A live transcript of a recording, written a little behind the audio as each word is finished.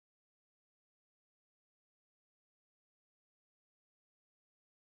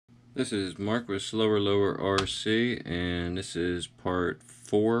This is Mark with Slower Lower RC, and this is part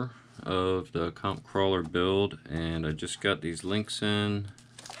 4 of the comp crawler build. And I just got these links in.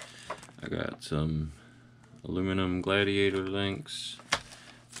 I got some aluminum gladiator links.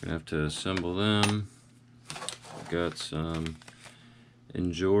 Gonna have to assemble them. Got some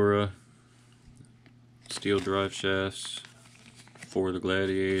Endura steel drive shafts for the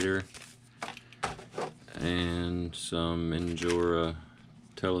gladiator, and some Endura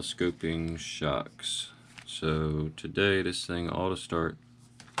telescoping shocks. So today this thing ought to start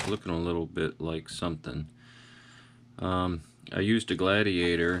looking a little bit like something. I used a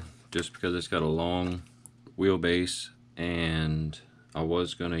gladiator just because it's got a long wheelbase, and I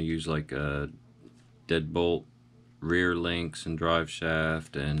was going to use like a deadbolt rear links and drive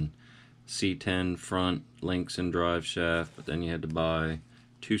shaft and C10 front links and drive shaft, but then you had to buy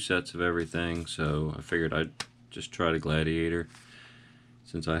 2 sets of everything, so I figured I'd just try the gladiator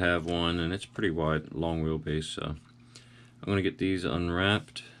since I have one, and it's pretty wide, long wheelbase. So I'm going to get these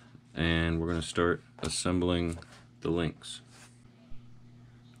unwrapped and we're going to start assembling the links.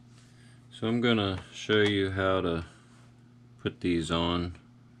 So I'm going to show you how to put these on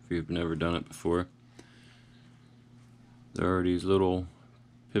if you've never done it before. There are these little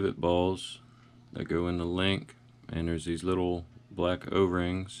pivot balls that go in the link, and there's these little black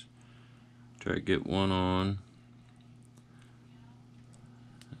O-rings. Try to get one on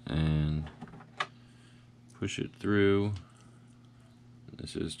and push it through.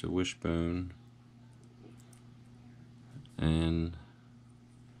 This is the Wishbone, and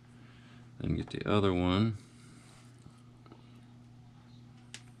then get the other one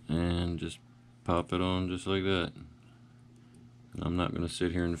and just pop it on just like that. And I'm not going to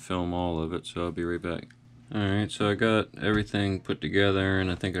sit here and film all of it, so I'll be right back. Alright, so I got everything put together, and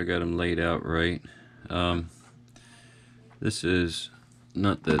I think I got them laid out right. This is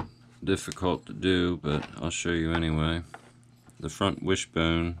not that difficult to do, but I'll show you anyway. The front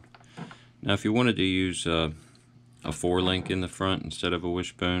wishbone. Now if you wanted to use a 4-link in the front instead of a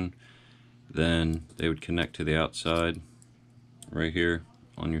wishbone, then they would connect to the outside right here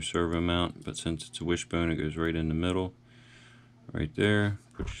on your servo mount, but since it's a wishbone, it goes right in the middle right there.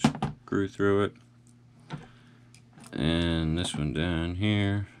 Put your screw through it, and this one down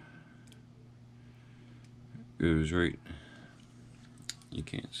here goes right, you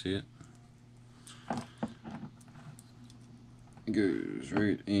can't see it, it goes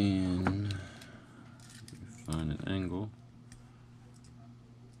right in. Find an angle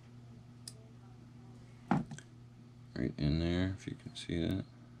right in there if you can see that.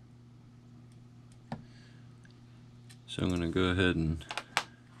 So I'm going to go ahead and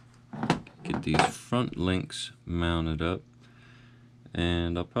get these front links mounted up,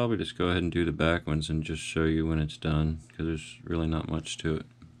 and I'll probably just go ahead and do the back ones and just show you when it's done, because there's really not much to it.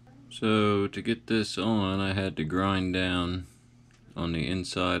 So to get this on, I had to grind down on the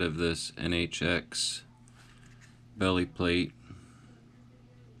inside of this NHX belly plate.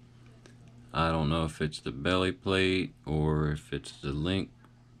 I don't know if it's the belly plate or if it's the link.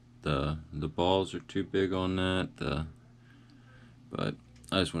 The balls are too big on that, but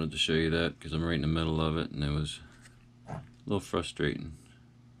I just wanted to show you that because I'm right in the middle of it, and it was a little frustrating.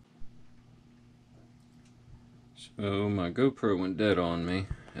 So my GoPro went dead on me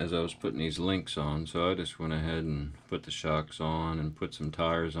as I was putting these links on, so I just went ahead and put the shocks on and put some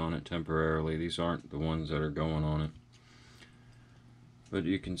tires on it temporarily. These aren't the ones that are going on it, but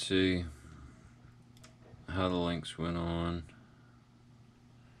you can see how the links went on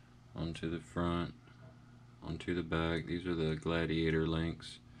onto the front, onto the back. These are the gladiator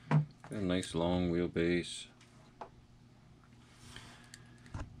links. Got a nice long wheelbase.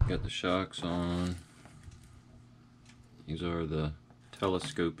 Got the shocks on. These are the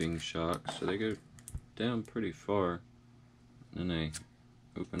telescoping shocks, so they go down pretty far, and they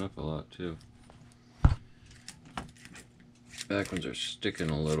open up a lot too. Back ones are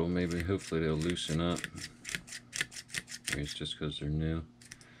sticking a little. Maybe, hopefully they'll loosen up. Maybe it's just because they're new.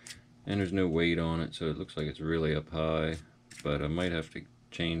 And there's no weight on it, so it looks like it's really up high, but I might have to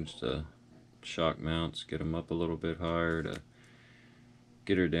change the shock mounts, get them up a little bit higher to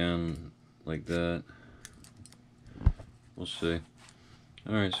get her down like that. We'll see.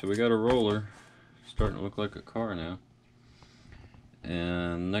 Alright, so we got a roller starting to look like a car now,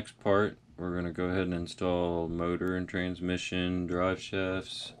 and next part we're going to go ahead and install motor and transmission, drive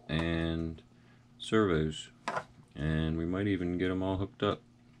shafts, and servos, and we might even get them all hooked up.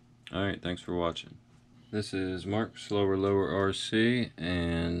 Alright, thanks for watching. This is Mark, Slower Lower RC,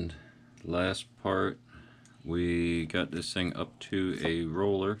 and last part we got this thing up to a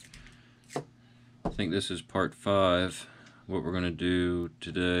roller. I think this is part 5. what we're going to do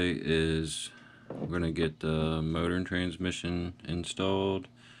today is we're going to get the motor and transmission installed.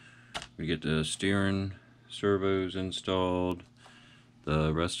 We get the steering servos installed,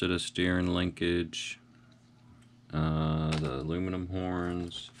 the rest of the steering linkage, the aluminum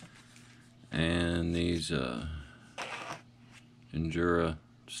horns, and these Endura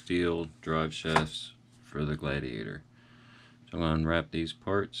steel drive shafts for the Gladiator. So I'm going to unwrap these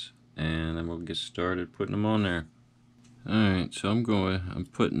parts and then we'll get started putting them on there. Alright, so I'm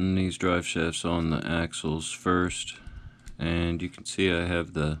putting these drive shafts on the axles first, and you can see I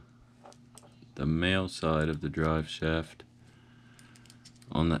have the male side of the drive shaft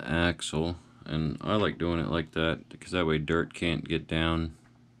on the axle, and I like doing it like that because that way dirt can't get down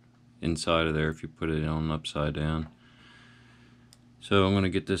inside of there if you put it on upside down. So I'm going to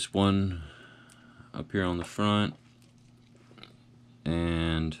get this one up here on the front,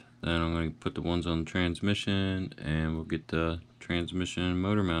 and then I'm going to put the ones on the transmission, and we'll get the transmission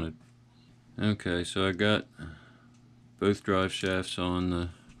motor mounted. Okay, so I got both drive shafts on the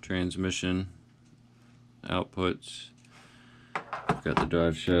transmission outputs. I've got the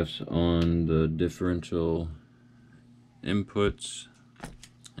drive shafts on the differential inputs,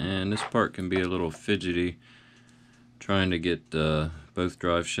 and this part can be a little fidgety trying to get both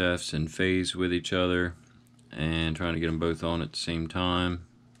drive shafts in phase with each other and trying to get them both on at the same time.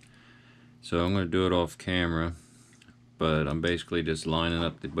 So I'm going to do it off camera, but I'm basically just lining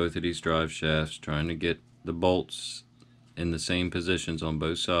up both of these drive shafts, trying to get the bolts in the same positions on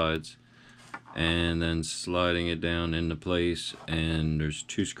both sides, and then sliding it down into place. And there's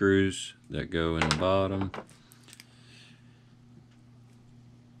 2 screws that go in the bottom,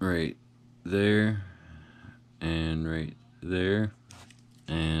 right there and right there,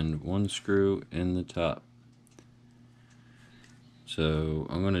 and 1 screw in the top. So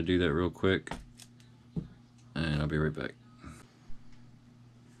I'm going to do that real quick and I'll be right back.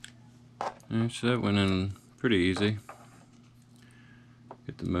 Alright, so that went in pretty easy.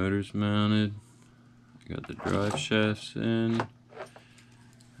 Get the motors mounted, got the drive shafts in,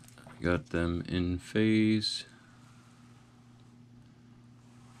 got them in phase,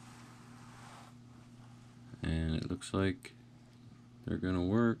 and it looks like they're gonna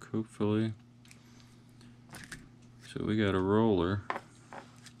work, hopefully. So we got a roller,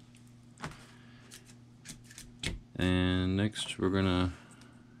 and next we're gonna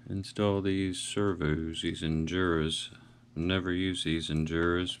install these servos, these Enduras. I've never used these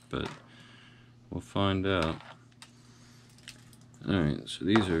Enduras, but we'll find out. Alright, so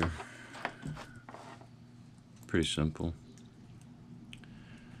these are pretty simple.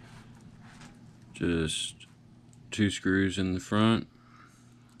 Just 2 screws in the front.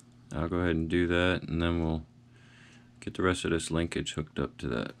 I'll go ahead and do that, and then we'll get the rest of this linkage hooked up to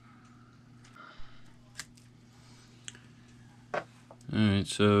that. Alright,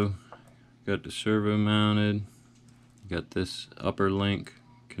 so got the servo mounted, got this upper link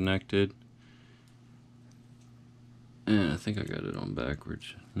connected, and I think I got it on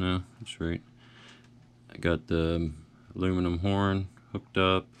backwards. No, that's right. I got the aluminum horn hooked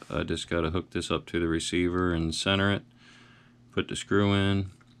up. I just got to hook this up to the receiver and center it, put the screw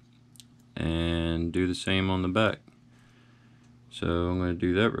in, and do the same on the back. So I'm going to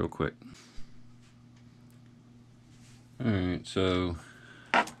do that real quick. Alright, so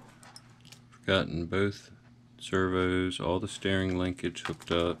I've gotten both servos, all the steering linkage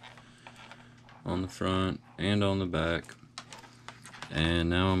hooked up on the front and on the back, and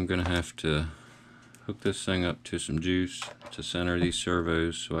now I'm going to have to hook this thing up to some juice to center these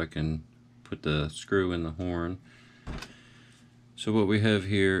servos so I can put the screw in the horn. So what we have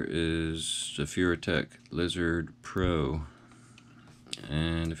here is the Furatech Lizard Pro,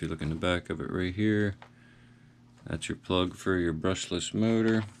 and if you look in the back of it right here, that's your plug for your brushless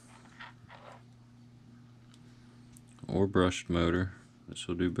motor or brushed motor. This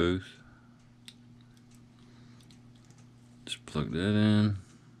will do both. Just plug that in,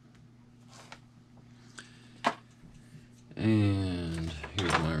 and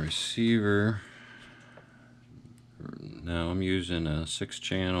here's my receiver. Now I'm using a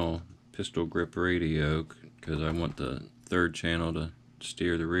 6-channel pistol grip radio because I want the 3rd channel to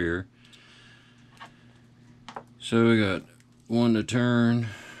steer the rear. So we got 1 to turn,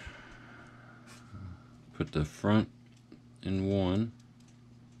 put the front in 1,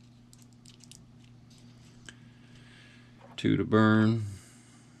 2 to burn,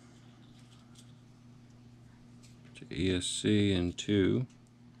 to ESC in 2,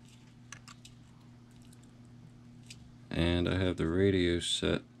 and I have the radio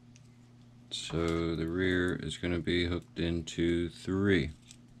set so the rear is going to be hooked into 3.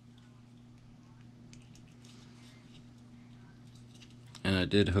 And I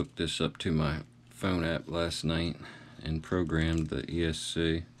did hook this up to my phone app last night and programmed the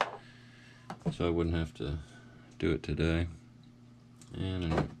ESC so I wouldn't have to do it today. And a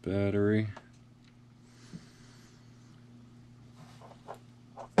new battery.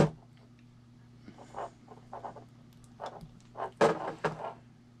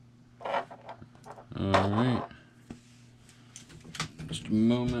 Alright. Just a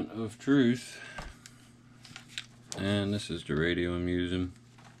moment of truth. And this is the radio I'm using.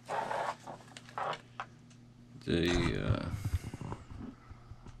 The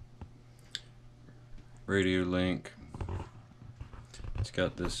Radio Link. It's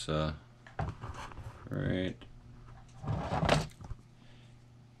got this right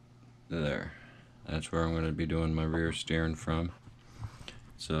there. That's where I'm going to be doing my rear steering from.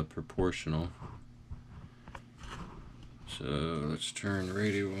 It's proportional. So let's turn the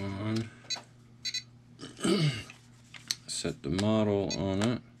radio on. Set the model on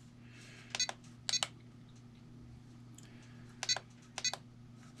it.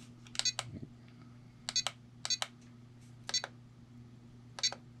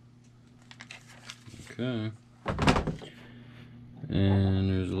 Okay. And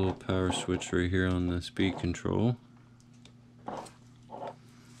there's a little power switch right here on the speed control.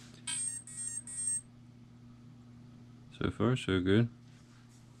 So far, so good.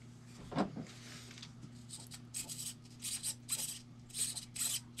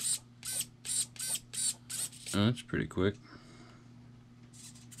 Oh, that's pretty quick.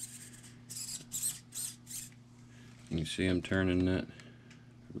 You see I'm turning that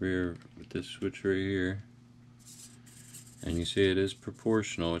rear with this switch right here. And you see it is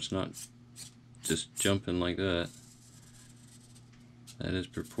proportional. It's not just jumping like that. That is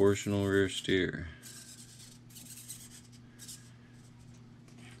proportional rear steer.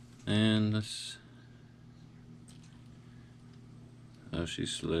 And this, oh,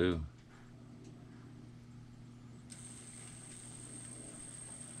 she's slow.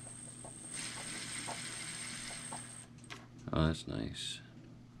 Oh, that's nice.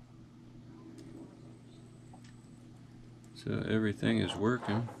 So everything is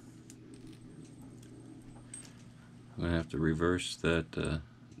working. I'm gonna have to reverse that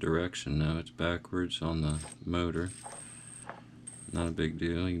direction now. It's backwards on the motor. Not a big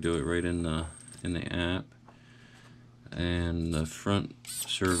deal. You can do it right in the app. And the front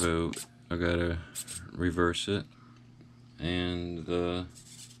servo, I gotta reverse it. And the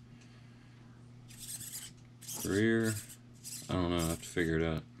rear, I don't know. I have to figure it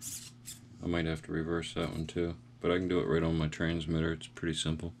out. I might have to reverse that one too. But I can do it right on my transmitter. It's pretty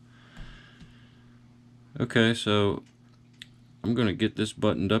simple. Okay, so I'm gonna get this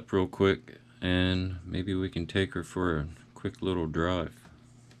buttoned up real quick and maybe we can take her for a quick little drive.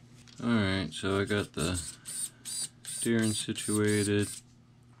 Alright, so I got the steering situated,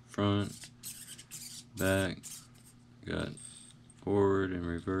 front, back, got forward and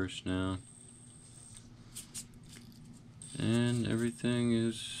reverse now. And everything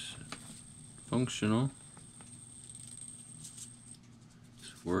is functional.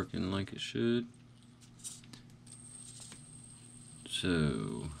 Working like it should.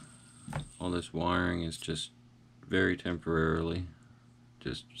 So all this wiring is just very temporarily,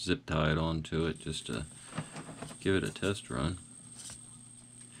 just zip tied onto it just to give it a test run.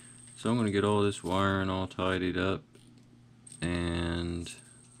 So I'm going to get all this wiring all tidied up and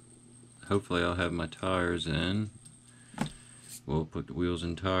hopefully I'll have my tires in. We'll put the wheels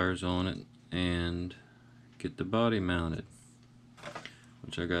and tires on it and get the body mounted,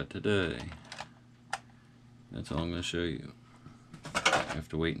 which I got today. That's all I'm going to show you. I have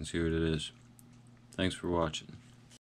to wait and see what it is. Thanks for watching.